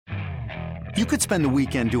You could spend the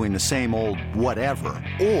weekend doing the same old whatever,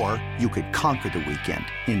 or you could conquer the weekend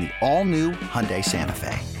in the all-new Hyundai Santa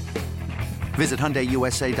Fe. Visit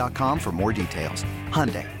HyundaiUSA.com for more details.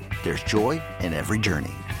 Hyundai, there's joy in every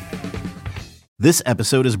journey. This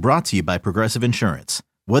episode is brought to you by Progressive Insurance.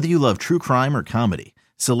 Whether you love true crime or comedy,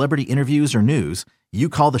 celebrity interviews or news, you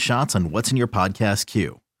call the shots on what's in your podcast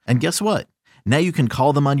queue. And guess what? Now you can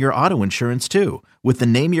call them on your auto insurance too with the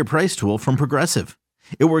Name Your Price tool from Progressive.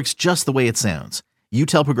 It works just the way it sounds. You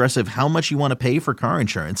tell Progressive how much you want to pay for car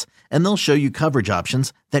insurance, and they'll show you coverage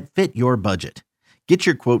options that fit your budget. Get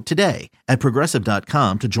your quote today at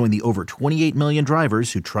Progressive.com to join the over 28 million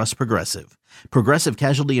drivers who trust Progressive. Progressive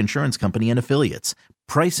Casualty Insurance Company and Affiliates.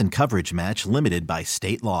 Price and coverage match limited by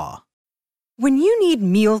state law. When you need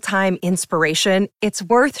mealtime inspiration, it's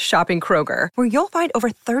worth shopping Kroger, where you'll find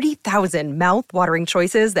over 30,000 mouth-watering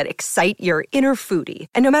choices that excite your inner foodie.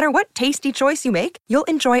 And no matter what tasty choice you make, you'll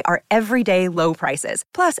enjoy our everyday low prices,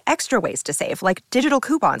 plus extra ways to save, like digital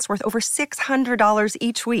coupons worth over $600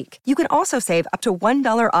 each week. You can also save up to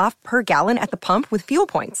 $1 off per gallon at the pump with fuel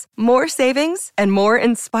points. More savings and more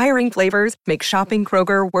inspiring flavors make shopping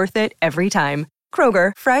Kroger worth it every time.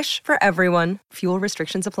 Kroger, fresh for everyone. Fuel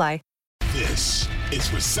restrictions apply. This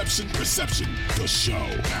is Reception Perception, the show.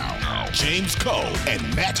 Now, James Cole and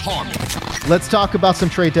Matt Harmon. Let's talk about some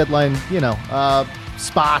trade deadline,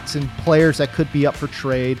 spots and players that could be up for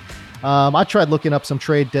trade. I tried looking up some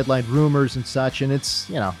trade deadline rumors and such, and it's,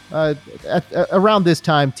 around this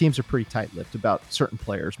time, teams are pretty tight-lipped about certain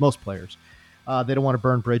players, most players. They don't want to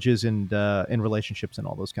burn bridges and in relationships and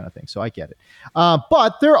all those kind of things. So I get it.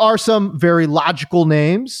 But there are some very logical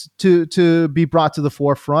names to be brought to the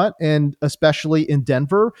forefront, and especially in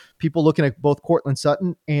Denver, people looking at both Courtland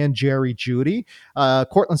Sutton and Jerry Jeudy.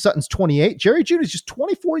 Courtland Sutton's 28. Jerry Jeudy's just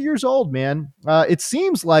 24 years old, man. It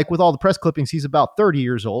seems like with all the press clippings, he's about 30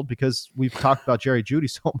 years old because we've talked about Jerry Jeudy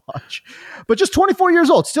so much. But just 24 years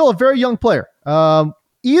old, still a very young player.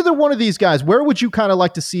 Either one of these guys, where would you kind of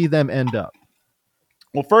like to see them end up?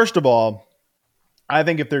 Well, first of all, I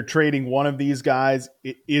think if they're trading one of these guys,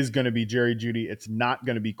 it is going to be Jerry Jeudy. It's not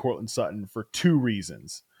going to be Courtland Sutton for two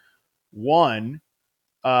reasons. One,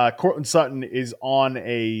 Courtland Sutton is on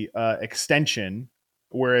a extension,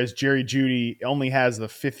 whereas Jerry Jeudy only has the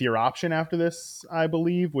fifth-year option after this, I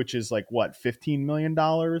believe, which is like, $15 million,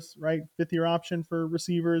 right? Fifth-year option for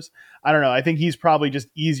receivers. I don't know. I think he's probably just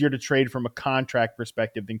easier to trade from a contract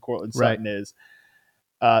perspective than Courtland Sutton is.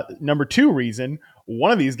 Number two reason,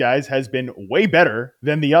 one of these guys has been way better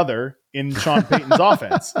than the other in Sean Payton's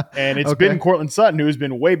offense. And it's been Courtland Sutton who has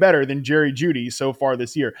been way better than Jerry Jeudy so far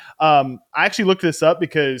this year. I actually looked this up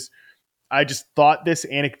because I just thought this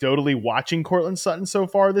anecdotally watching Courtland Sutton so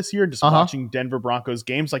far this year, just watching Denver Broncos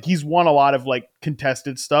games. Like, he's won a lot of like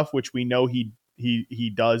contested stuff, which we know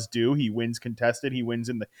he does do. He wins contested. He wins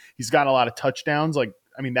he's gotten a lot of touchdowns. Like,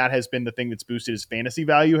 I mean, that has been the thing that's boosted his fantasy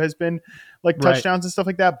value, has been like touchdowns and stuff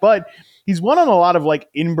like that. But he's won on a lot of like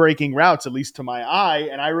in-breaking routes, at least to my eye.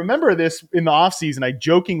 And I remember this in the offseason. I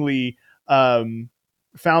jokingly found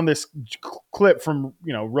this clip from,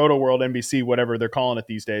 Roto World, NBC, whatever they're calling it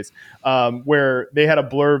these days, where they had a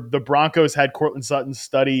blurb. The Broncos had Courtland Sutton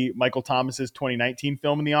study Michael Thomas's 2019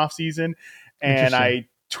 film in the offseason. And I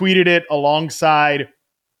tweeted it alongside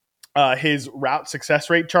his route success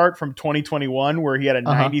rate chart from 2021, where he had a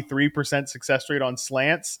 93% success rate on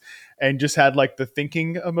slants and just had like the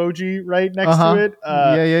thinking emoji right next to it.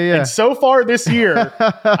 Yeah. And so far this year,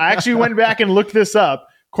 I actually went back and looked this up.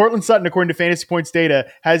 Courtland Sutton, according to Fantasy Points data,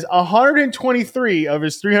 has 123 of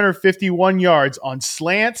his 351 yards on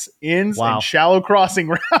slants, ins, and shallow crossing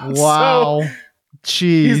routes. Wow. So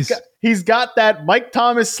jeez. He's got that Mike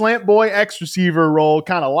Thomas slant boy X receiver role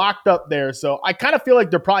kind of locked up there. So I kind of feel like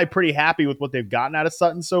they're probably pretty happy with what they've gotten out of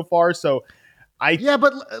Sutton so far. So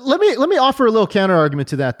but let me offer a little counter argument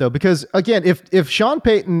to that though, because again, if Sean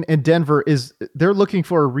Payton and Denver they're looking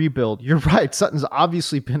for a rebuild, you're right. Sutton's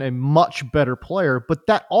obviously been a much better player, but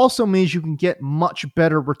that also means you can get much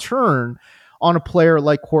better return on a player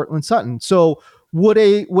like Courtland Sutton. So would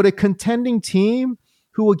a contending team,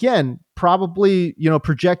 who again, probably,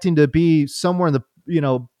 projecting to be somewhere in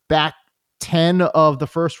the, back 10 of the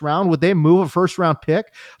first round, would they move a first round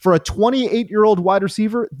pick for a 28-year-old wide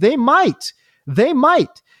receiver? They might.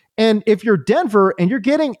 And if you're Denver and you're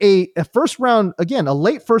getting a first round, again, a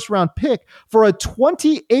late first round pick for a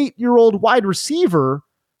 28-year-old wide receiver,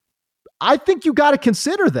 I think you got to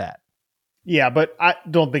consider that. Yeah, but I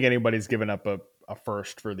don't think anybody's given up a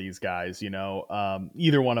first for these guys,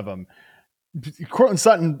 either one of them. Cortland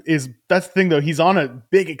Sutton that's the thing though. He's on a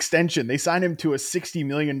big extension. They signed him to a $60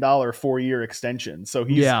 million 4-year extension. So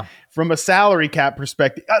he's from a salary cap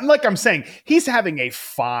perspective, like I'm saying, he's having a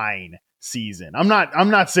fine season. I'm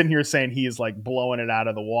not sitting here saying he is like blowing it out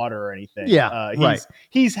of the water or anything.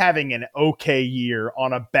 He's having an okay year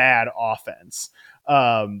on a bad offense.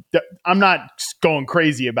 I'm not going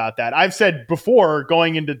crazy about that. I've said before,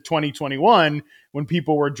 going into 2021, when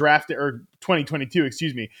people were drafting, or 2022,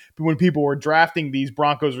 excuse me, but when people were drafting these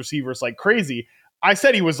Broncos receivers like crazy, I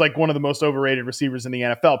said he was like one of the most overrated receivers in the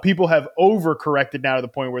NFL. People have overcorrected now to the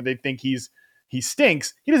point where they think he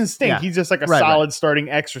stinks. He doesn't stink. He's just like a solid starting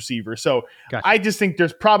X receiver. So I just think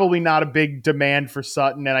there's probably not a big demand for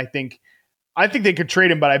Sutton. And I think they could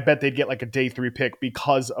trade him, but I bet they'd get like a day 3 pick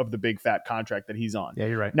because of the big fat contract that he's on. Yeah,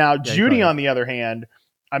 you're right. Now, Jeudy, on the other hand,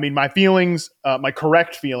 I mean, my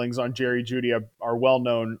correct feelings on Jerry Jeudy are well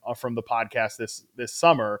known from the podcast this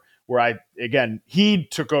summer, where he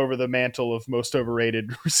took over the mantle of most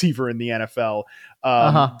overrated receiver in the NFL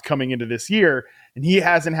coming into this year. And he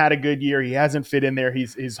hasn't had a good year. He hasn't fit in there.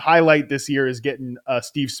 His highlight this year is getting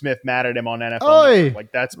Steve Smith mad at him on NFL.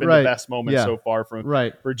 Like that's been the best moment so far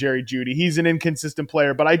for Jerry Jeudy. He's an inconsistent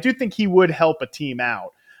player, but I do think he would help a team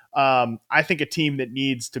out. I think a team that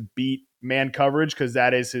needs to beat man coverage, because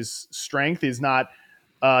that is his strength, is not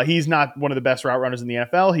he's not one of the best route runners in the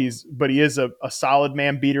NFL. But he is a solid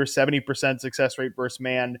man beater, 70% success rate versus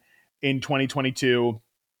man in 2022.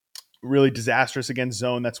 Really disastrous against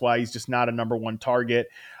zone. That's why he's just not a number one target.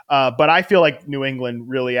 But I feel like New England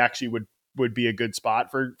really actually would be a good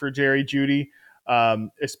spot for Jerry Jeudy,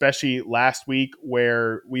 especially last week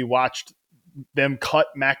where we watched them cut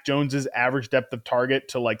Mac Jones's average depth of target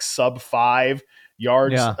to like sub 5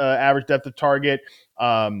 yards average depth of target.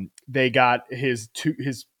 They got his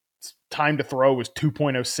time to throw was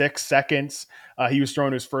 2.06 seconds. He was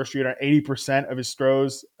throwing his first year on 80% of his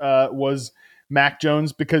throws was Mac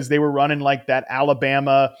Jones, because they were running like that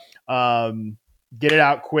Alabama get it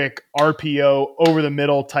out quick RPO over the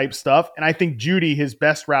middle type stuff. And I think Jeudy, his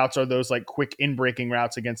best routes are those like quick in breaking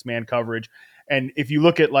routes against man coverage. And if you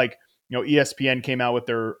look at like, ESPN came out with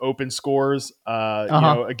their open scores.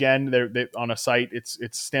 Again, they're on a site. It's a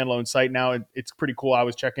standalone site now. It's pretty cool. I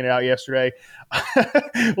was checking it out yesterday.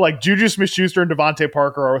 Like Juju Smith-Schuster and Devontae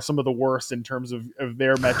Parker are some of the worst in terms of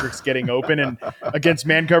their metrics getting open, and against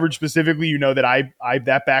man coverage specifically. That I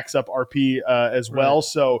that backs up RP as well. Right.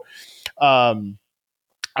 So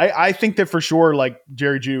I think that for sure, like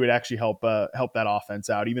Jerry Jeudy would actually help that offense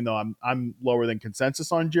out. Even though I'm lower than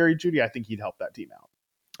consensus on Jerry Jeudy, I think he'd help that team out.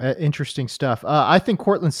 Interesting stuff. I think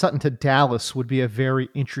Cortland Sutton to Dallas would be a very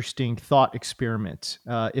interesting thought experiment.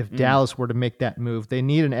 If Dallas were to make that move, they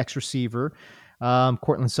need an X receiver.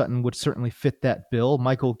 Cortland Sutton would certainly fit that bill.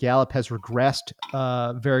 Michael Gallup has regressed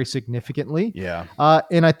very significantly. Yeah.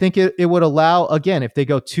 And I think it would allow, again, if they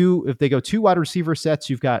go two wide receiver sets,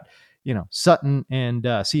 you've got, Sutton and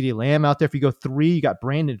CeeDee Lamb out there. If you go 3, you got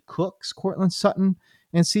Brandon Cooks, Cortland Sutton,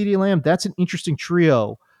 and CeeDee Lamb. That's an interesting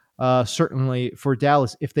trio. Certainly for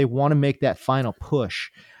Dallas, if they want to make that final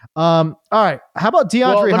push. All right. How about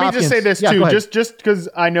DeAndre Hopkins? Let me just say this too, just because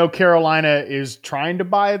I know Carolina is trying to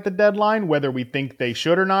buy at the deadline, whether we think they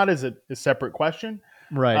should or not is a separate question.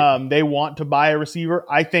 Right. They want to buy a receiver.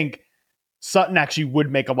 I think Sutton actually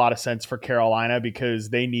would make a lot of sense for Carolina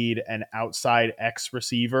because they need an outside X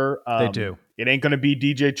receiver. They do. It ain't going to be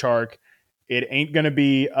DJ Chark. It ain't going to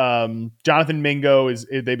be Jonathan Mingo.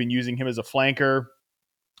 They've been using him as a flanker.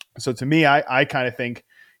 So to me, I kind of think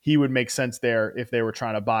he would make sense there if they were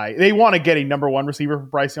trying to buy. They want to get a number 1 receiver for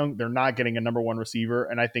Bryce Young. They're not getting a number 1 receiver.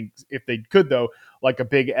 And I think if they could, though, like a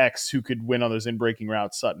big X who could win on those in-breaking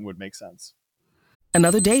routes, Sutton would make sense.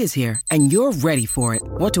 Another day is here, and you're ready for it.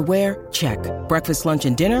 What to wear? Check. Breakfast, lunch,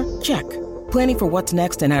 and dinner? Check. Planning for what's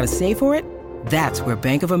next and how to save for it? That's where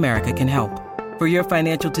Bank of America can help. For your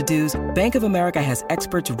financial to-dos, Bank of America has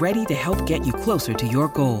experts ready to help get you closer to your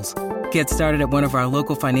goals. Get started at one of our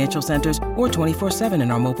local financial centers or 24/7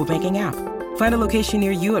 in our mobile banking app. Find a location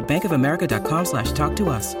near you at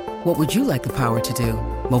bankofamerica.com/talktous. What would you like the power to do?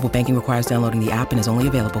 Mobile banking requires downloading the app and is only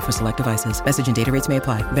available for select devices. Message and data rates may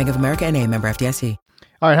apply. Bank of America NA, member FDIC.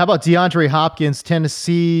 All right. How about DeAndre Hopkins?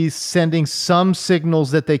 Tennessee sending some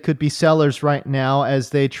signals that they could be sellers right now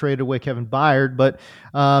as they trade away Kevin Byard. But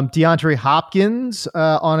DeAndre Hopkins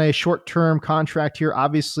on a short-term contract here,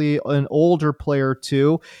 obviously an older player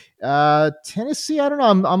too. Tennessee, I don't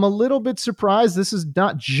know. I'm a little bit surprised. This is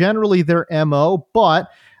not generally their MO, but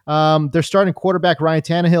their starting quarterback, Ryan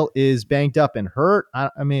Tannehill, is banged up and hurt.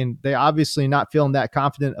 I mean, they obviously not feeling that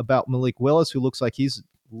confident about Malik Willis, who looks like he's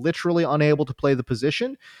literally unable to play the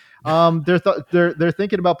position. They're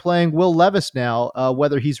thinking about playing Will Levis now,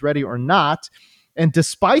 whether he's ready or not. And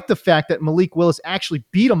despite the fact that Malik Willis actually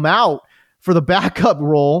beat him out for the backup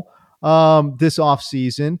role this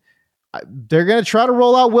offseason, they're going to try to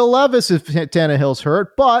roll out Will Levis if Tannehill's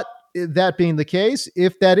hurt. But that being the case,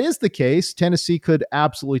 if that is the case, Tennessee could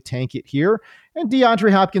absolutely tank it here. And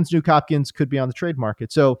DeAndre Hopkins, Nuke Hopkins, could be on the trade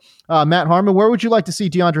market. So, Matt Harmon, where would you like to see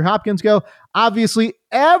DeAndre Hopkins go? Obviously,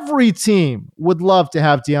 every team would love to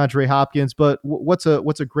have DeAndre Hopkins, but what's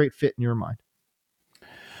a great fit in your mind?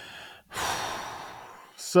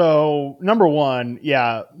 So, number one,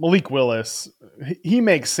 Malik Willis, he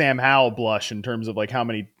makes Sam Howell blush in terms of like how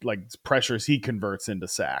many like pressures he converts into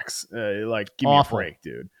sacks. Give me a break,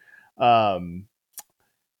 dude.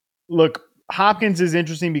 Look, Hopkins is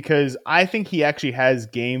interesting because I think he actually has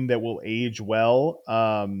game that will age well.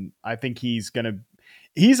 I think he's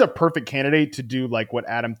a perfect candidate to do like what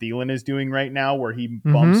Adam Thielen is doing right now, where he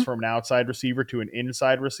bumps from an outside receiver to an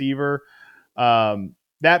inside receiver.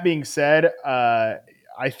 That being said,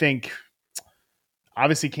 I think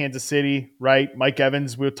obviously Kansas City, right? Mike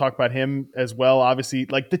Evans, we'll talk about him as well. Obviously,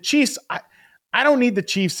 like the Chiefs, I don't need the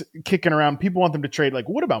Chiefs kicking around. People want them to trade. Like,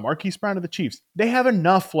 what about Marquise Brown to the Chiefs? They have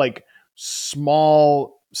enough like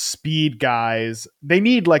small speed guys. They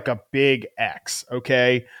need like a big X.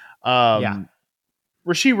 Okay.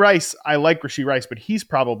 Rashee Rice, I like Rashee Rice, but he's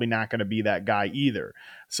probably not going to be that guy either.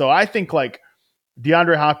 So I think like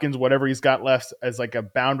DeAndre Hopkins, whatever he's got left as like a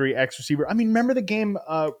boundary X receiver. I mean, remember the game?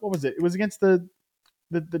 What was it? It was against the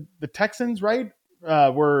Texans, right?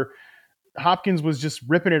 Where Hopkins was just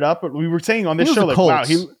ripping it up. But we were saying on this show, like, Colts.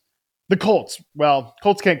 Wow, the Colts. Well,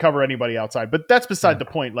 Colts can't cover anybody outside, but that's beside the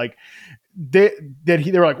point. Like they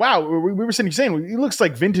were like, wow, we were saying he looks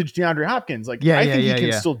like vintage DeAndre Hopkins. Like, I think he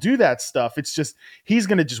can still do that stuff. It's just he's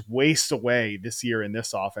going to just waste away this year in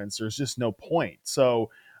this offense. There's just no point.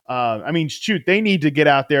 So, I mean, shoot, they need to get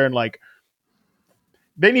out there and like.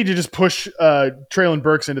 They need to just push Treylon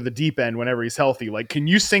Burks into the deep end whenever he's healthy. Like, can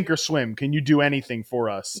you sink or swim? Can you do anything for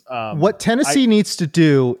us? What Tennessee needs to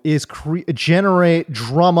do is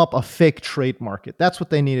drum up a fake trade market. That's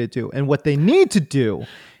what they need to do. And what they need to do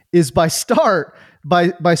is by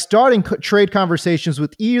starting trade conversations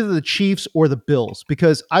with either the Chiefs or the Bills.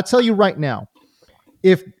 Because I tell you right now,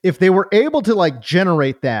 if they were able to like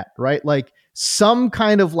generate that, right? Like some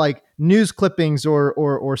kind of like news clippings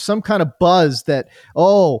or some kind of buzz that,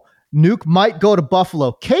 Nuke might go to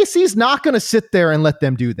Buffalo. Casey's not going to sit there and let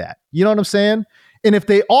them do that. You know what I'm saying? And if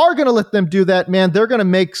they are going to let them do that, man, they're going to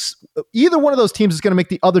make either one of those teams is going to make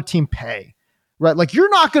the other team pay, right? Like you're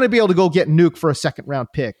not going to be able to go get Nuke for a second round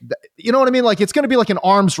pick. You know what I mean? Like it's going to be like an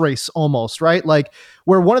arms race almost, right? Like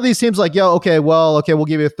where one of these teams like, we'll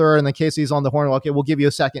give you a third. And then Casey's on the horn. Okay, we'll give you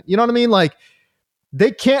a second. You know what I mean? Like they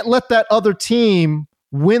can't let that other team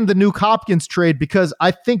win the Nuke Hopkins trade because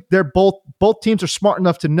I think they're both teams are smart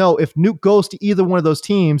enough to know if Nuke goes to either one of those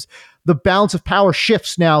teams, the balance of power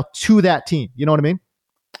shifts now to that team. You know what I mean?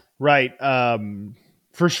 Right.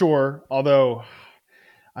 For sure. Although,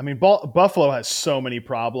 I mean, Buffalo has so many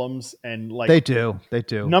problems and like they do.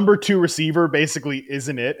 Number 2 receiver basically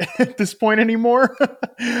isn't it at this point anymore.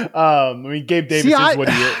 I mean, Gabe Davis is what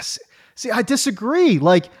he is. See, I disagree.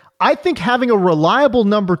 Like, I think having a reliable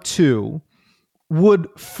number 2 would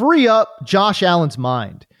free up Josh Allen's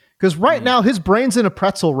mind. Because right now, his brain's in a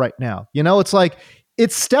pretzel right now. You know, it's like,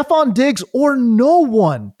 it's Stephon Diggs or no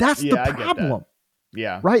one. That's the problem.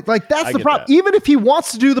 Yeah. Right? Like, that's the problem. Even if he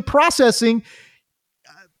wants to do the processing,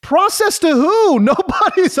 process to who?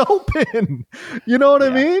 Nobody's open. You know what I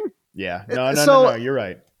mean? Yeah. No, you're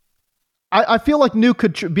right. I feel like Nuke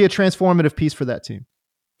could be a transformative piece for that team.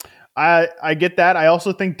 I get that. I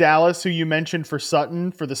also think Dallas, who you mentioned for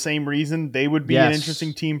Sutton, for the same reason, they would be an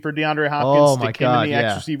interesting team for DeAndre Hopkins. Stick him in the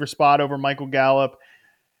X receiver spot over Michael Gallup.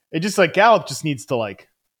 It just like Gallup just needs to like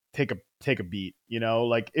take a beat, you know,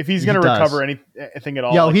 like if he's going to recover anything at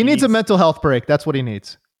all. Like he needs a mental health break. That's what he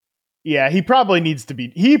needs. Yeah, he probably needs to be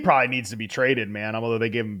traded, man. Although they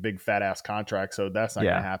gave him a big fat ass contract, so that's not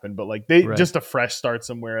going to happen. But like just a fresh start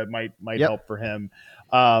somewhere, it might help for him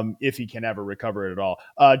if he can ever recover it at all.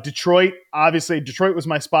 Detroit was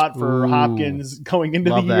my spot for Hopkins going into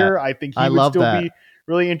the year. I think he would still be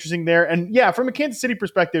really interesting there. And yeah, from a Kansas City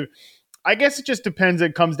perspective, I guess it just depends.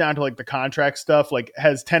 It comes down to like the contract stuff. Like,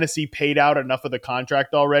 has Tennessee paid out enough of the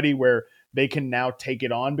contract already where they can now take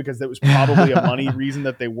it on, because that was probably a money reason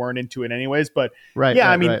that they weren't into it anyways. But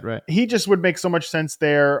he just would make so much sense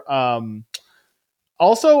there.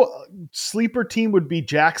 Also, sleeper team would be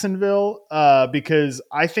Jacksonville, because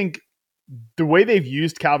I think the way they've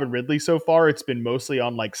used Calvin Ridley so far, it's been mostly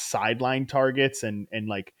on like sideline targets and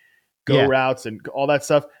like go routes and all that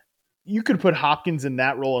stuff. You could put Hopkins in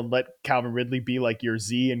that role and let Calvin Ridley be like your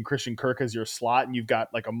Z and Christian Kirk as your slot. And you've got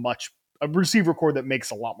like a receiver core that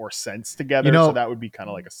makes a lot more sense together. So that would be kind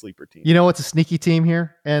of like a sleeper team. You know, it's a sneaky team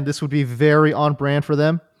here, and this would be very on brand for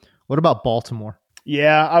them. What about Baltimore?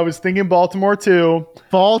 Yeah, I was thinking Baltimore too.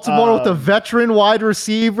 Baltimore with a veteran wide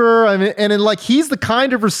receiver. I mean, and like he's the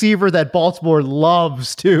kind of receiver that Baltimore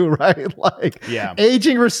loves too, right? Like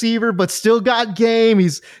aging receiver, but still got game.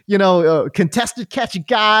 He's, contested catch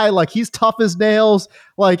guy. Like he's tough as nails.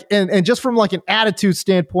 Like, and just from like an attitude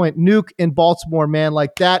standpoint, Nuke in Baltimore, man,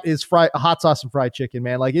 like that is hot sauce and fried chicken,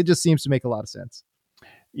 man. Like it just seems to make a lot of sense.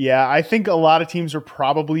 Yeah, I think a lot of teams are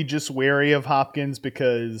probably just wary of Hopkins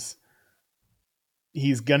because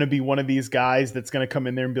he's going to be one of these guys that's going to come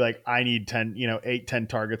in there and be like, I need 10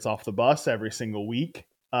 targets off the bus every single week.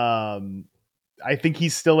 I think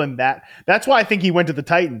he's still in that. That's why I think he went to the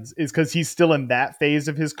Titans, is because he's still in that phase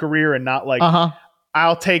of his career and not like,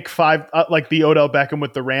 I'll take 5, like the Odell Beckham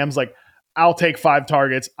with the Rams. Like, I'll take 5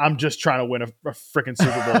 targets. I'm just trying to win a freaking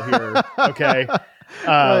Super Bowl here. Okay.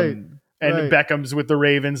 And Beckham's with the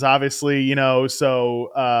Ravens, obviously,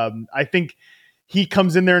 so I think he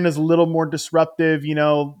comes in there and is a little more disruptive,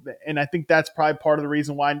 and I think that's probably part of the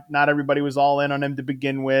reason why not everybody was all in on him to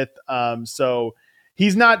begin with. So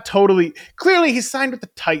he's not clearly he's signed with the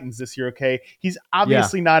Titans this year. Okay. He's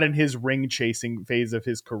obviously not in his ring chasing phase of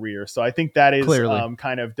his career. So I think that is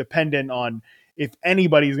kind of dependent on if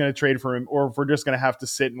anybody's going to trade for him, or if we're just going to have to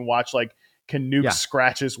sit and watch, like, can Nuke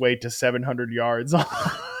scratch his way to 700 yards on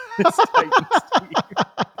this Titans team.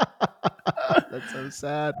 That's so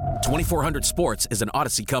sad. 2400 Sports is an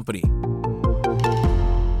Odyssey company.